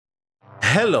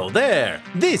Hello there,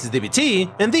 this is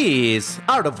DBT and this is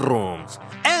Art of Rooms.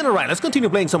 And alright, let's continue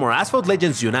playing some more Asphalt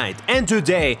Legends Unite. And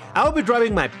today, I'll be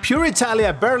driving my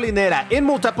Puritalia Belinetta in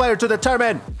multiplayer to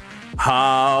determine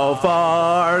how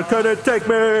far can it take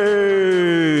me?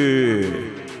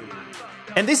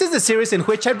 And this is the series in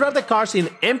which I drive the cars in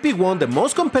MP1, the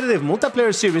most competitive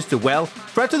multiplayer series to, well,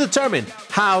 try to determine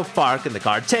how far can the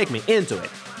car take me into it.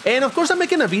 And of course I'm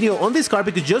making a video on this car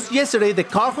because just yesterday the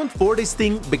car hunt for this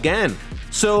thing began.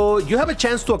 So you have a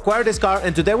chance to acquire this car,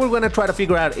 and today we're going to try to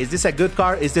figure out, is this a good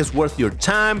car? Is this worth your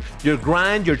time, your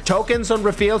grind, your tokens on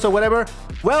refills or whatever?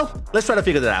 Well, let's try to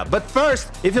figure that out. But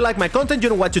first, if you like my content, you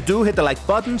know what to do. Hit the like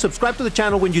button, subscribe to the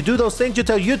channel. When you do those things, you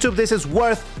tell YouTube this is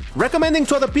worth recommending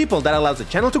to other people. That allows the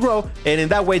channel to grow, and in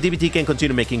that way DBT can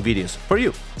continue making videos for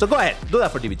you. So go ahead, do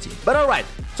that for DBT. But alright,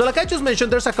 so like I just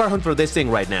mentioned, there's a car hunt for this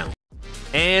thing right now.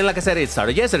 And like I said, it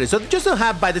started yesterday, so just to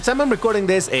have, by the time I'm recording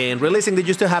this and releasing it,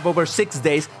 you still have over 6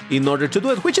 days in order to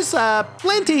do it, which is a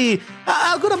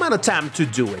good amount of time to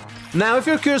do it. Now, if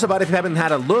you're curious about it, if you haven't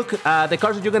had a look, the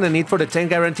cars that you're gonna need for the 10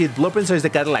 guaranteed blueprints is the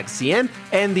Cadillac CN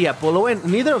and the Apollo, and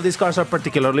neither of these cars are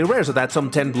particularly rare, so that's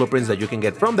some 10 blueprints that you can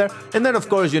get from there. And then, of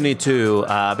course, you need to,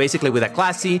 basically with a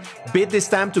Class C, bid this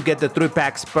time to get the 3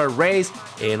 packs per race,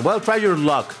 and well, try your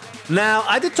luck. Now,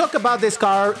 I did talk about this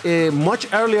car much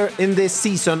earlier in this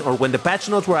season, or when the patch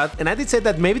notes were out, and I did say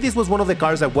that maybe this was one of the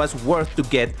cars that was worth to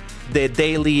get the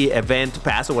daily event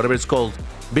pass, or whatever it's called,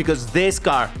 because this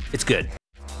car, it's good.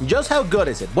 Just how good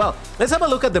is it? Well, let's have a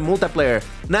look at the multiplayer.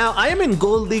 Now, I am in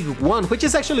Gold League 1, which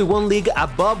is actually 1 league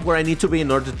above where I need to be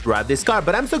in order to drive this car,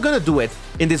 but I'm still gonna do it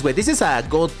in this way. This is a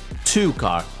Gold 2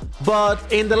 car. But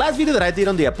in the last video that I did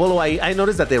on the Apollo, I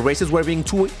noticed that the races were being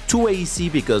too easy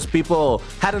because people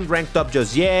hadn't ranked up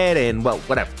just yet, and well,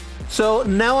 whatever. So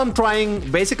now I'm trying,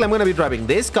 basically I'm going to be driving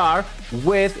this car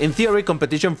with, in theory,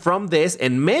 competition from this,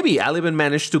 and maybe I'll even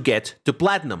manage to get to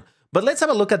Platinum. But let's have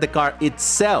a look at the car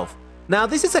itself. Now,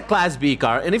 this is a Class B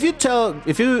car, and if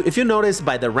you notice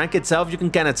by the rank itself, you can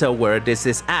kind of tell where this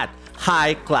is at.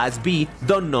 High Class B,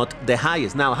 though not the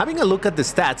highest. Now, having a look at the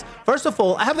stats, first of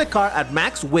all, I have the car at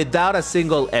max without a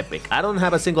single epic. I don't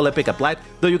have a single epic applied,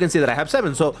 though you can see that I have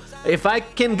 7. So if I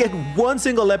can get 1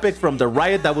 single epic from the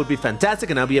Riot, that would be fantastic,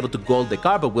 and I'll be able to gold the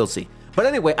car, but we'll see. But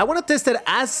anyway, I want to test it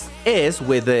as is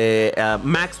with the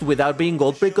maxed without being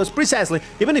gold, because precisely,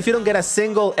 even if you don't get a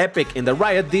single epic in the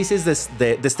Riot, this is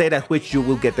the state at which you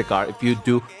will get the car if you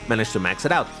do manage to max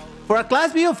it out. For a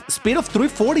Class B of speed of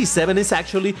 347 is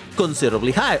actually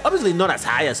considerably high. Obviously not as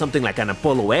high as something like an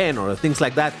Apollo N or things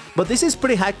like that, but this is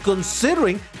pretty high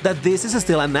considering that this is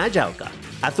still an Agile car.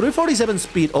 At 347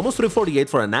 speed, almost 348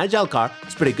 for an Agile car,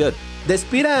 it's pretty good. The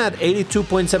speed at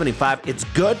 82.75, it's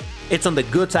good. It's on the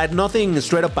good side, nothing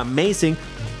straight up amazing,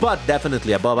 but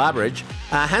definitely above average.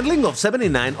 Handling of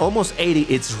 79, almost 80,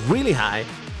 it's really high.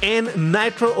 And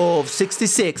nitro of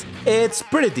 66, it's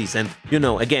pretty decent. You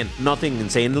know, again, nothing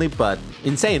insane,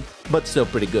 but still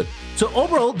pretty good. So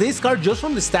overall, this car, just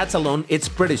from the stats alone, it's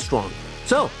pretty strong.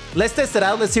 So let's test it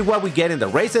out, let's see what we get in the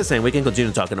races, and we can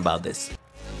continue talking about this.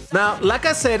 Now, like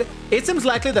I said, it seems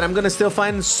likely that I'm gonna still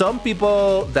find some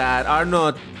people that are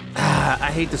not,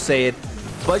 I hate to say it,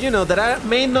 but you know, that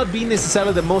may not be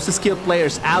necessarily the most skilled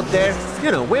players out there. You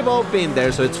know, we've all been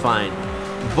there, so it's fine.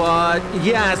 But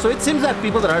yeah, so it seems that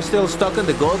people that are still stuck in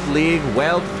the Gold League,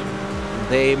 well,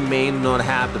 they may not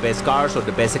have the best cars or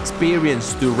the best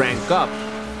experience to rank up.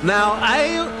 Now,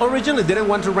 I originally didn't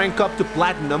want to rank up to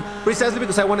Platinum precisely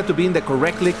because I wanted to be in the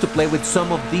correct league to play with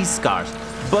some of these cars.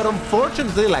 But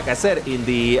unfortunately, like I said, in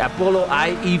the Apollo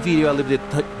IE video, I'll leave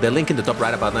the link in the top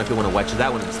right about now if you want to watch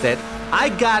that one instead, I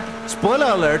got, spoiler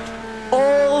alert,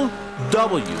 all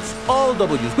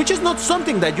W's, which is not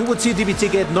something that you would see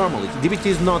DBT get normally. DBT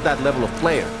is not that level of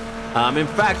player. In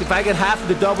fact, if I get half of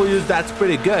the W's, that's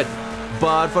pretty good.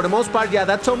 But for the most part, yeah,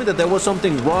 that told me that there was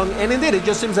something wrong, and indeed, it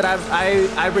just seems that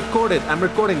I'm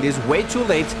recording this way too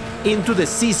late into the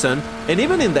season, and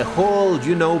even in the whole,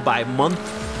 you know, by month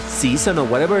season or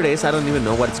whatever it is, I don't even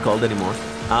know what it's called anymore.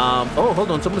 Oh, hold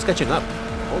on, someone's catching up.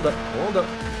 Hold up.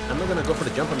 I'm not gonna go for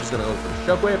the jump, I'm just gonna go for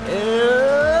the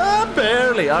shockwave.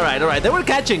 Barely. Alright. They were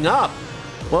catching up.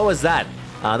 What was that?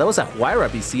 That was a Huayra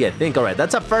BC, I think. Alright,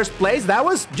 that's a first place. That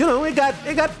was, you know, it got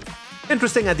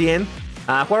interesting at the end.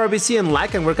 Huayra BC and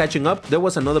𝐓𝐚𝐤𝐿 were catching up. There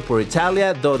was another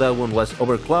Puritalia, though that one was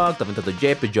overclocked. Aventado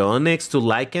J, Peugeot Onyx, 2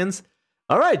 𝐓𝐚𝐤𝐿s.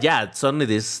 Alright, yeah, suddenly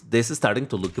this is starting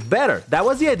to look better. That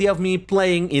was the idea of me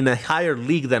playing in a higher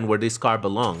league than where this car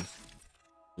belongs.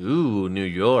 Ooh, New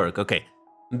York. Okay.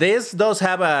 This does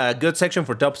have a good section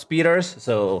for top speeders,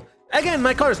 so again,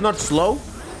 my car is not slow,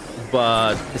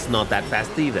 but it's not that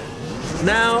fast either.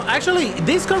 Now, actually,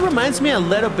 this car reminds me a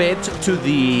little bit to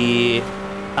the...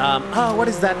 oh, what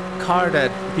is that car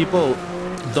that people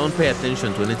don't pay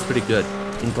attention to, and it's pretty good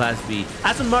in Class B?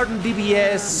 Aston Martin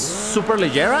DBS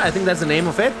Superleggera, I think that's the name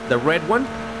of it, the red one.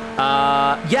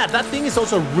 Yeah, that thing is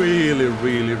also really,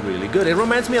 really, really good. It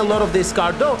reminds me a lot of this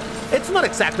car, though it's not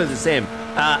exactly the same.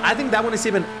 I think that one is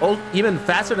even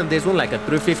faster than this one, like a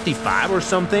 355 or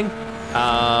something.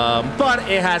 But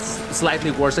it has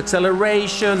slightly worse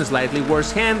acceleration, slightly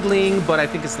worse handling, but I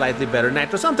think it's slightly better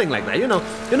nitro, something like that. You know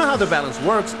how the balance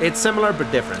works. It's similar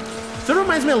but different. So it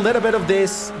reminds me a little bit of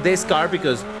this car,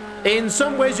 because in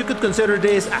some ways you could consider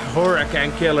this a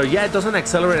hurricane killer. Yeah, it doesn't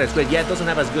accelerate as quick. Yeah, it doesn't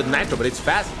have as good nitro, but it's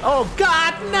fast. Oh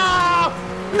God, no!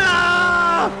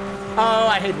 No! Oh,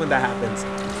 I hate when that happens.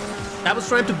 I was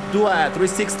trying to do a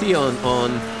 360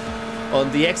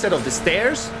 on the exit of the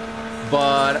stairs,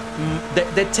 but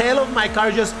the tail of my car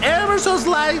just ever so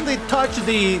slightly touched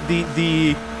the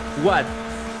what?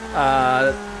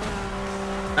 I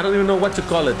don't even know what to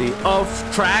call it, the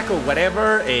off track or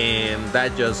whatever, and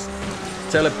that just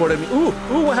teleported me. Ooh,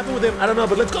 what happened with him? I don't know,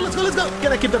 but let's go.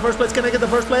 Can I keep the first place? Can I get the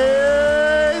first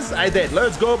place? I did.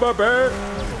 Let's go, baby.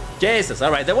 Jesus.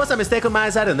 All right, there was a mistake on my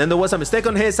side, and then there was a mistake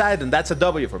on his side, and that's a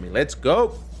W for me. Let's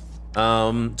go.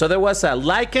 So there was a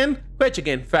𝐓𝐚𝐤𝐞, which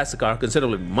again, faster car,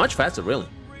 considerably much faster, really.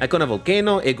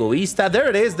 𝐓𝐚𝐤𝐿𝐴NO, 𝐸goista. There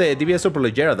it is, the DBS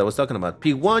Superleggera that I was talking about.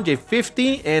 P1,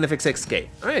 J50, and FXXK.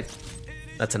 All right,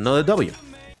 that's another W.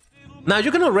 Now,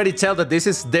 you can already tell that this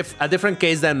is a different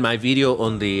case than my video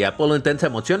on the Polo Intensa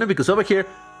Emozione, because over here,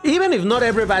 even if not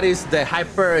everybody's the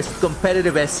hyper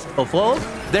competitivest of all,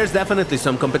 there's definitely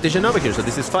some competition over here, so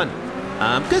this is fun.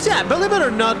 Because yeah, believe it or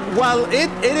not, while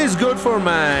it is good for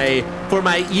my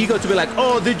ego to be like,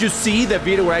 oh, did you see the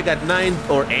video where I got 9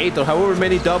 or 8 or however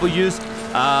many W's?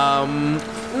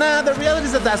 Nah, the reality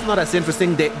is that that's not as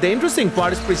interesting. The interesting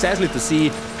part is precisely to see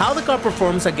how the car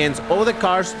performs against all the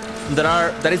cars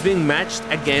that is being matched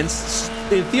against,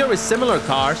 in theory, similar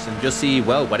cars, and just see,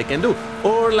 well, what it can do.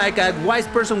 Or like a wise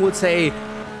person would say,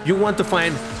 you want to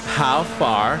find how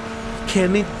far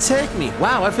can it take me?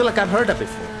 Wow, I feel like I've heard that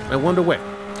before. I wonder where.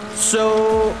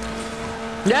 So,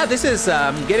 yeah, this is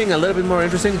getting a little bit more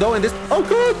interesting, though. In this, oh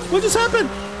God, what just happened?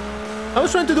 I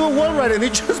was trying to do a wall ride and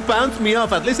it just bounced me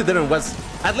off. At least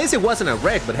it wasn't a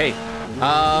wreck, but hey.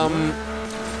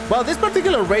 Well, this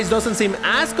particular race doesn't seem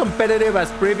as competitive as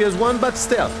previous one, but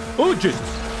still. Oh, Jesus.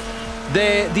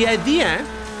 The idea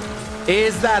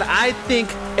is that I think,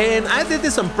 and I did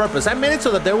this on purpose, I made it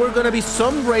so that there were going to be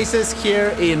some races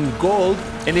here in gold,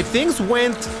 and if things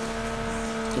went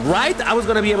right, I was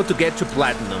going to be able to get to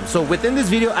platinum. So within this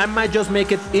video, I might just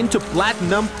make it into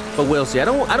platinum, but we'll see. I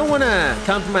don't want to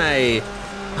count my...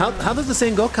 How does the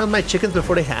saying go? Count my chickens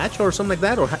before they hatch or something like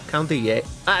that? Or count the...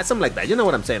 something like that. You know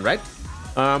what I'm saying, right?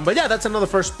 But yeah, that's another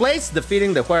first place,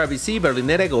 defeating the 𝐓𝐴RA BC,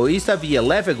 Belinetta, 𝐸goista,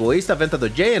 VLF, 𝐸goista,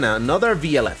 Aventador J, and another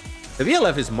VLF. The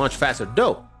VLF is much faster,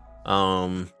 though.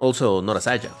 Also not as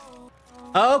agile.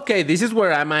 Okay, this is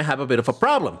where I might have a bit of a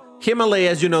problem.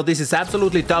 Himalayas, you know, this is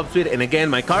absolutely top speed, and again,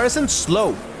 my car isn't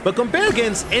slow. But compared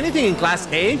against anything in Class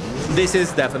A, this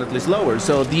is definitely slower.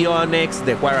 So the Onyx,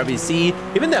 the 𝐓𝐴RA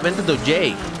BC, even the Aventador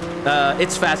J,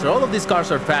 it's faster. All of these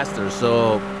cars are faster,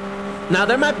 so... Now,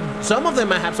 some of them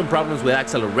might have some problems with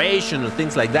acceleration or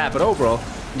things like that, but overall,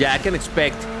 yeah, I can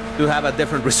expect to have a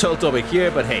different result over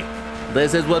here, but hey,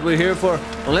 this is what we're here for.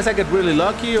 Unless I get really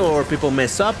lucky or people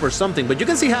mess up or something, but you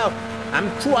can see how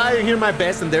I'm trying here my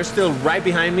best and they're still right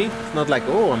behind me. It's not like,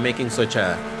 oh, I'm getting so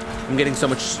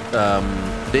much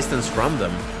distance from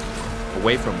them,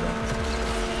 away from them.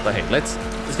 But hey, let's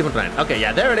keep on trying. Okay,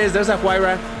 yeah, there it is. There's a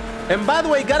𝐓𝐴RA. And by the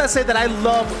way, gotta say that I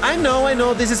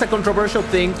know this is a controversial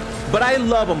thing, but I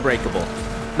love Unbreakable.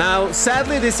 Now,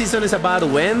 sadly, this season is about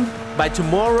to end. By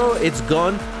tomorrow, it's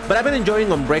gone. But I've been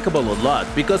enjoying Unbreakable a lot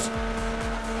because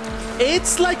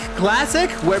it's like classic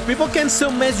where people can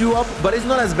still mess you up, but it's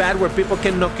not as bad where people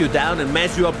can knock you down and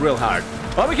mess you up real hard.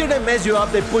 Over here, they mess you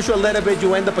up, they push you a little bit,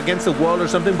 you end up against the wall or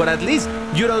something, but at least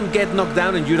you don't get knocked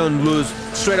down and you don't lose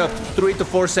straight up 3 to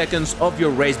 4 seconds of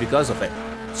your race because of it.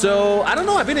 So, I don't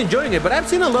know, I've been enjoying it, but I've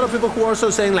seen a lot of people who are also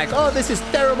saying like, oh, this is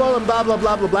terrible and blah, blah,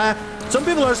 blah, blah, blah. Some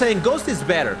people are saying Ghost is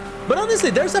better. But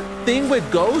honestly, there's a thing with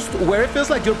Ghost where it feels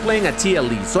like you're playing a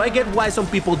TLE. So I get why some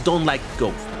people don't like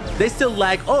Ghost. They still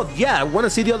like, oh yeah, I want to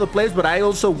see the other players, but I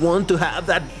also want to have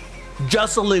that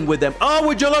jostling with them. Oh,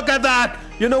 would you look at that?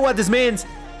 You know what this means?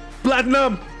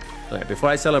 Platinum. Okay, before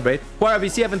I celebrate, 𝐓𝐴RA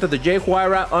BC, Aventador J,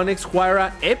 𝐓𝐴RA, Onyx,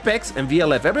 𝐓𝐴RA, Apex, and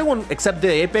VLF. Everyone except the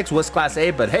Apex was Class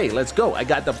A, but hey, let's go. I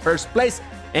got the first place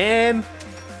and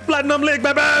Platinum League,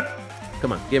 baby!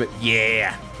 Come on, give it.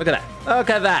 Yeah, look at that. Look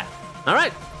at that. All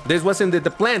right, this wasn't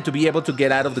the plan to be able to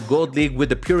get out of the Gold League with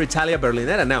the Puritalia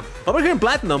Berlinetta. Now, over here in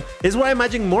Platinum is where I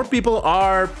imagine more people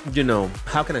are, you know,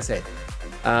 how can I say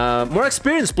it? More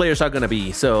experienced players are gonna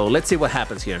be. So let's see what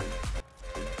happens here.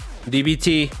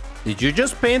 DBT, did you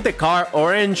just paint the car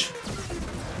orange?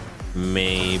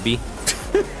 Maybe.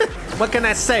 What can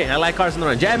I say? I like cars in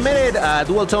orange. Yeah, I made it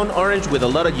dual tone orange with a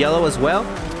lot of yellow as well.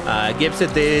 Gives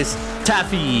it this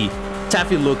taffy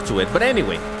look to it. But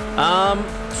anyway,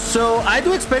 so I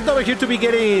do expect over here to be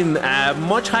getting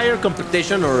much higher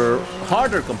competition, or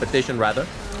harder competition rather.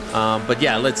 But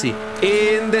yeah, let's see.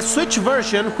 In the Switch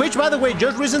version, which by the way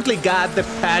just recently got the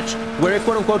patch where it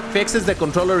quote-unquote fixes the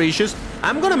controller issues,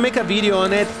 I'm gonna make a video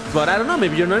on it, but I don't know,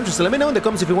 maybe you're not interested. Let me know in the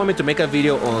comments if you want me to make a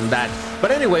video on that.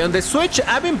 But anyway, on the Switch,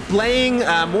 I've been playing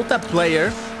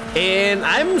multiplayer, and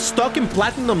I'm stuck in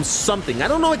Platinum something. I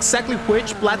don't know exactly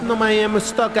which Platinum I am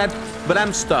stuck at, but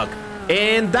I'm stuck.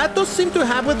 And that does seem to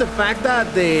have with the fact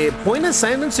that the point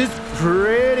assignments is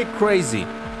pretty crazy.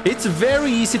 It's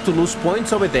very easy to lose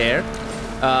points over there,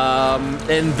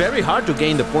 and very hard to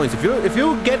gain the points. If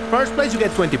you get first place, you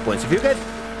get 20 points. If you get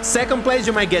second place,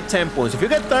 you might get 10 points. If you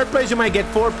get third place, you might get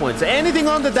 4 points. Anything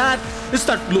under that, you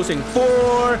start losing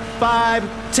 4, 5,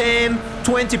 10,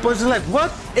 20 points. It's like,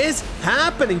 what is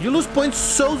happening? You lose points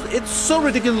it's so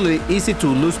ridiculously easy to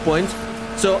lose points.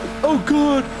 So, oh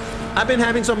good. I've been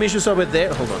having some issues over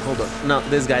there. Hold on. No,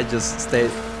 this guy just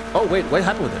stayed. Oh, wait, what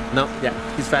happened with him? No, yeah,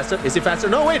 he's faster. Is he faster?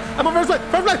 No, wait, I'm on first place.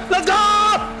 First place, let's go!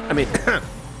 I mean,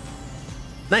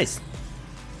 nice.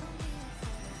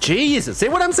 Jesus, see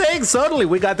what I'm saying? Suddenly,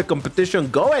 we got the competition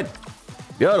going.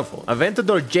 Beautiful.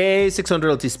 Aventador J,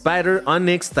 600 LT Spider,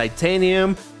 Onyx,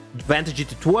 Titanium, Vantage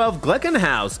GT12,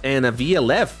 𝐓𝐚𝐤𝐿, and a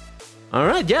VLF. All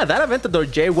right, yeah, that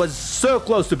Aventador J was so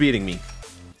close to beating me.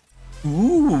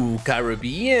 Ooh,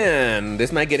 Caribbean.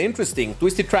 This might get interesting.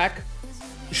 Twisty track.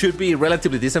 Should be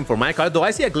relatively decent for my car, though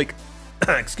I see a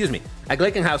excuse me, a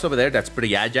𝐓𝐚𝐤𝐿 over there that's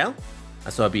pretty agile. I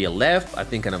saw a VLF, I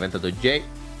think an Aventador J,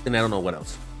 and I don't know what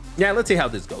else. Yeah, let's see how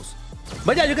this goes.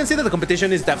 But yeah, you can see that the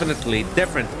competition is definitely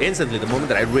different instantly the moment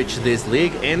that I reach this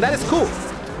league, and that is cool.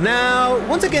 Now,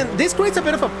 once again, this creates a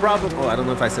bit of a problem. Oh, I don't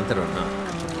know if I sent it or not.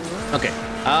 Okay.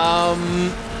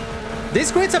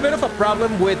 This creates a bit of a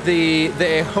problem with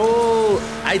the whole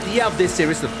idea of this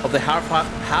series of the how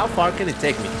far can it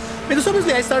take me? Because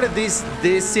obviously I started this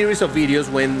series of videos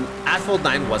when Asphalt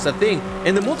 9 was a thing,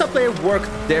 and the multiplayer worked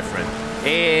different.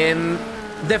 And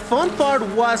the fun part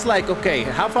was like, okay,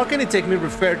 how far can it take me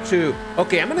referred to,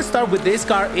 okay, I'm gonna start with this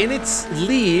car in its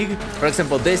league, for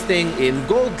example, this thing in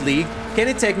Gold League, can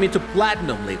it take me to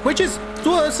Platinum League? Which is,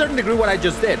 to a certain degree, what I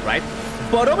just did, right?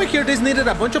 But over here, this needed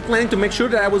a bunch of planning to make sure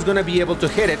that I was gonna be able to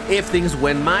hit it if things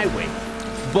went my way.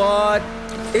 But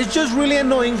it's just really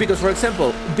annoying because, for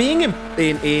example, being in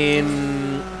the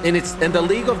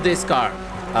league of this car,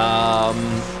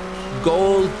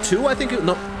 Gold 2, I think,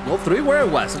 no, Gold 3, where it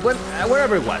was,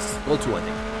 wherever it was, Gold 2, I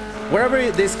think,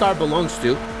 wherever this car belongs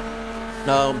to,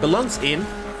 belongs in,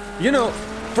 you know,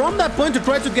 from that point to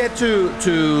try to get to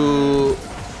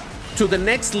the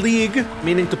next league,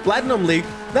 meaning to Platinum League,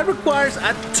 that requires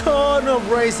a ton of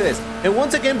races. And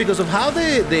once again, because of how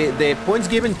the points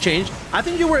given changed, I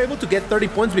think you were able to get 30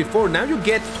 points before. Now you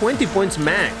get 20 points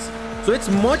max. So it's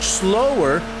much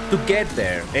slower to get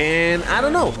there. And I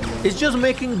don't know, it's just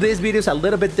making these videos a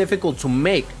little bit difficult to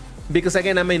make. Because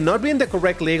again, I may not be in the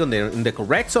correct league, in the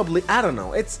correct sub-league, I don't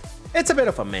know. It's a bit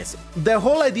of a mess. The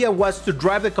whole idea was to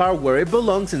drive the car where it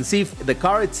belongs and see if the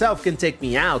car itself can take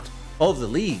me out of the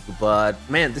league, but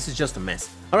man, this is just a mess.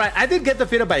 All right, I did get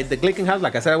defeated by the 𝐓𝐚𝐤𝐿.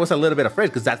 Like I said, I was a little bit afraid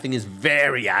because that thing is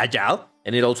very agile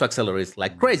and it also accelerates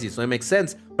like crazy, so it makes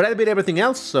sense. But I beat everything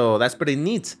else, so that's pretty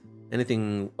neat.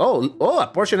 Anything? Oh, a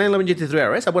Porsche 911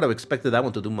 GT3 RS. I would have expected that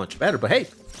one to do much better, but hey,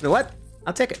 you know what?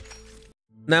 I'll take it.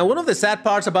 Now, one of the sad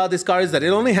parts about this car is that it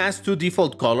only has 2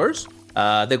 default colors.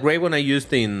 The gray one I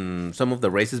used in some of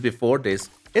the races before this.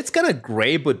 It's kind of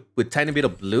gray, but with tiny bit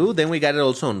of blue. Then we got it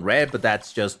also on red, but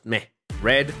that's just meh,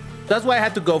 red. That's why I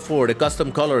had to go for the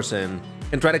custom colors and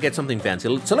try to get something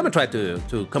fancy. So let me try to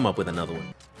come up with another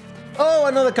one. Oh,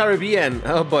 another Caribbean.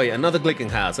 Oh boy, another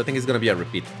𝐓𝐚𝐤𝐿. I think it's gonna be a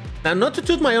repeat. Now, not to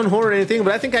toot my own horn or anything,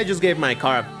 but I think I just gave my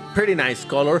car a pretty nice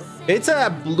color. It's a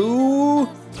blue,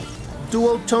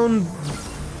 dual tone,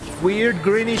 weird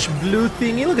greenish blue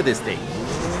thingy. Look at this thing.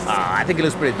 I think it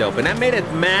looks pretty dope. And I made it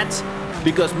matte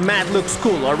because matte looks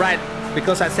cool, all right?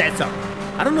 Because I said so.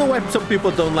 I don't know why some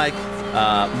people don't like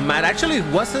matte. Actually,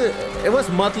 it was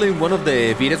modeling one of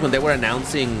the videos when they were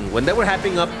announcing, when they were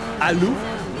hyping up Alu,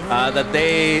 that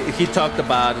he talked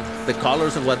about the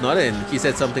colors and whatnot, and he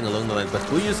said something along the lines, but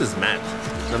who uses matte?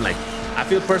 And I'm like, I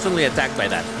feel personally attacked by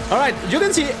that. All right, you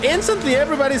can see instantly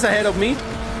everybody's ahead of me.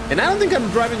 And I don't think I'm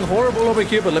driving horrible over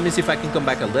here, but let me see if I can come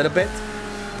back a little bit.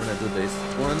 I'm gonna do this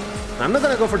one. I'm not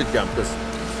gonna go for the jump because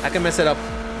I can mess it up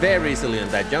very easily on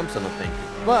that jump, so no thank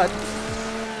you. But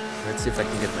let's see if I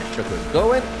can get my choker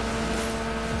going.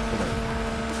 Come on.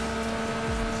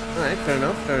 All right, fair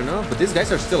enough, fair enough. But these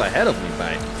guys are still ahead of me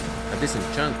by a decent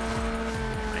chunk.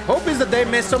 I hope is that they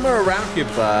mess somewhere around here,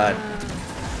 but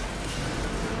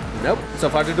nope. So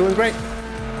far they're doing great.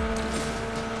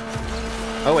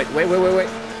 Oh wait.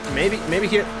 Maybe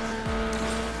here.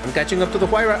 I'm catching up to the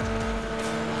Huayra.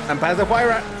 I'm past the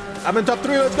Huayra. I'm in top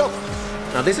 3. Let's go.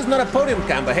 Now this is not a podium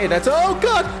cam, but hey, that's oh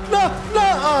god, no.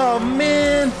 Oh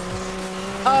man.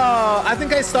 Oh, I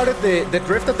think I started the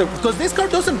drift at the because this car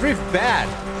doesn't drift bad.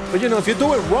 But you know, if you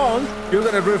do it wrong, you're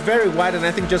gonna drift very wide, and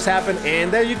I think just happened.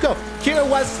 And there you go. Here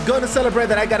was gonna celebrate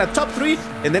that I got a top 3,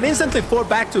 and then instantly fall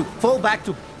back to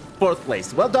 4th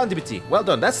place. Well done, DBT. Well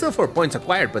done. That's still 4 points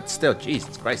acquired, but still,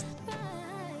 Jesus Christ.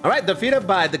 All right, defeated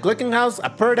by the 𝐓𝐚𝐤𝐞, a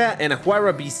Purita, and a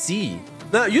Huayra BC.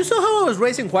 Now, you saw how I was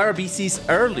racing Huayra BCs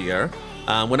earlier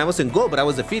when I was in gold, but I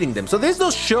was defeating them. So this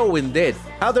does show indeed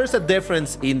how there's a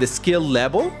difference in the skill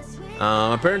level.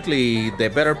 Apparently, the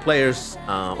better players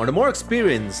or the more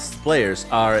experienced players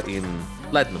are in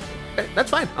Platinum. Okay,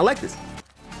 that's fine. I like this.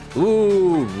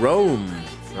 Ooh, Rome.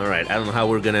 All right, I don't know how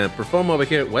we're gonna perform over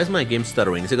here. Why is my game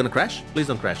stuttering? Is it gonna crash? Please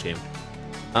don't crash, game.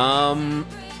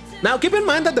 Now, keep in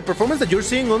mind that the performance that you're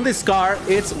seeing on this car,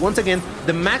 it's, once again,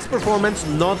 the max performance,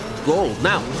 not gold.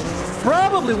 Now,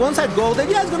 probably once I gold,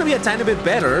 then yeah, it's gonna be a tiny bit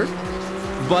better,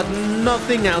 but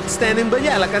nothing outstanding. But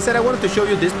yeah, like I said, I wanted to show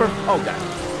you this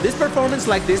this performance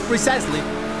like this precisely,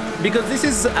 because this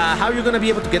is how you're gonna be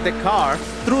able to get the car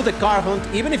through the car hunt,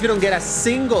 even if you don't get a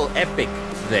single epic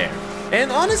there.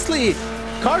 And honestly,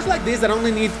 cars like this that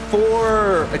only need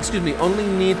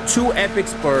 2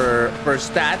 epics per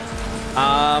stat,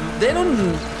 they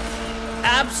don't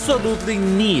absolutely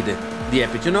need the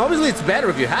epic. You know, obviously it's better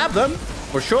if you have them,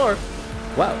 for sure.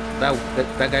 Wow,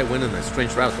 that guy went on a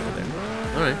strange route over there.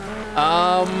 All right.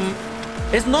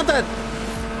 It's not that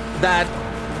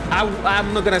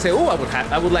I'm not gonna say, oh,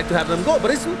 I would like to have them go,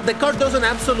 but the car doesn't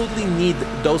absolutely need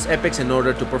those epics in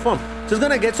order to perform. So it's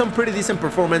gonna get some pretty decent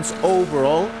performance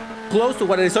overall, close to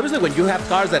what it is. Obviously, when you have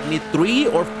cars that need 3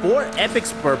 or 4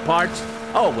 epics per part,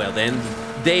 oh well, then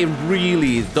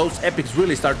those epics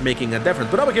really start making a difference.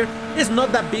 But over here, it's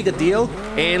not that big a deal.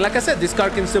 And like I said, this car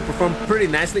can still perform pretty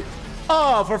nicely.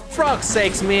 Oh, for frog's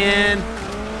sakes, man.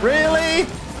 Really?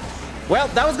 Well,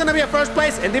 that was gonna be a 1st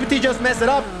place, and DBT just messed it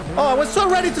up. Oh, I was so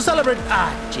ready to celebrate.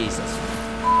 Ah, Jesus.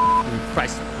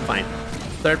 Christ, fine.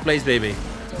 3rd place, baby.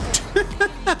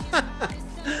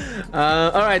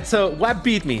 All right, so what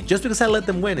beat me? Just because I let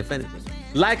them win, if anything.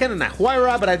 Lycan and a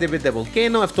Huayra, but I did with the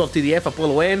𝐓𝐚𝐤𝐞, F12 TDF,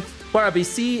 Apollo N, Huayra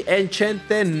BC, and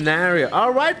Centenario.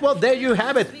 All right, well, there you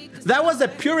have it. That was the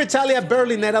Puritalia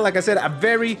Belinetta. Like I said, a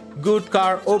very good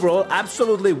car overall.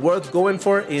 Absolutely worth going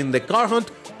for in the car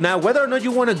hunt. Now, whether or not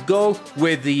you want to go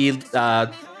with the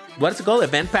what's it called,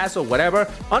 event pass or whatever,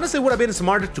 honestly would have been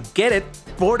smarter to get it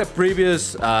for the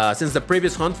previous since the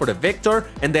previous hunt for the Victor,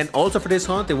 and then also for this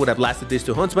hunt it would have lasted these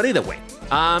 2 hunts. But either way,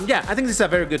 yeah, I think this is a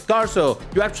very good car, so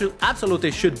you absolutely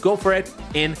should go for it,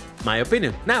 in my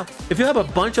opinion. Now, if you have a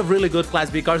bunch of really good Class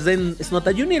B cars, then it's not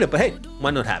that you need it, but hey, why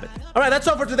not have it? All right, that's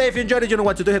all for today. If you enjoyed it, you know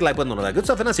what to do. Hit the like button, all that good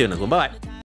stuff, and I'll see you in the next one. Bye bye.